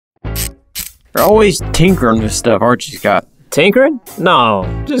You're always tinkering with stuff, aren't you, Scott? Tinkering? No,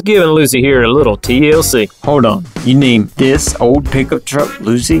 just giving Lucy here a little TLC. Hold on. You named this old pickup truck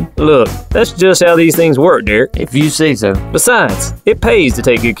Lucy? Look, that's just how these things work, Derek. If you say so. Besides, it pays to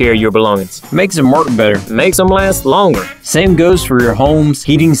take good care of your belongings. Makes them work better. Makes them last longer. Same goes for your home's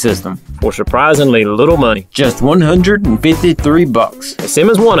heating system. For surprisingly little money. Just $153. At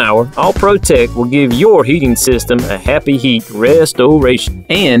Simmons 1 Hour, All Pro Tech will give your heating system a happy heat restoration.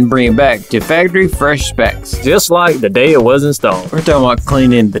 And bring it back to factory fresh specs. Just like the day it was installed. We're talking about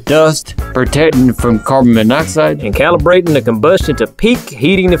cleaning the dust, protecting from carbon monoxide, and calibrating the combustion to peak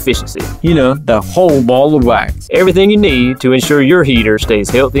heating efficiency. You know, the whole ball of wax. Everything you need to ensure your heater stays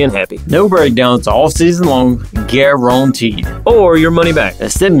healthy and happy. No breakdowns all season long, guaranteed. Or your money back. The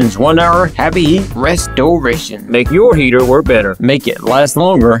Simmons 1 Hour Happy Heat Restoration. Make your heater work better. Make it last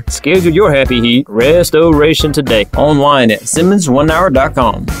longer. Schedule your happy heat restoration today. Online at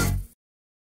simmons1hour.com.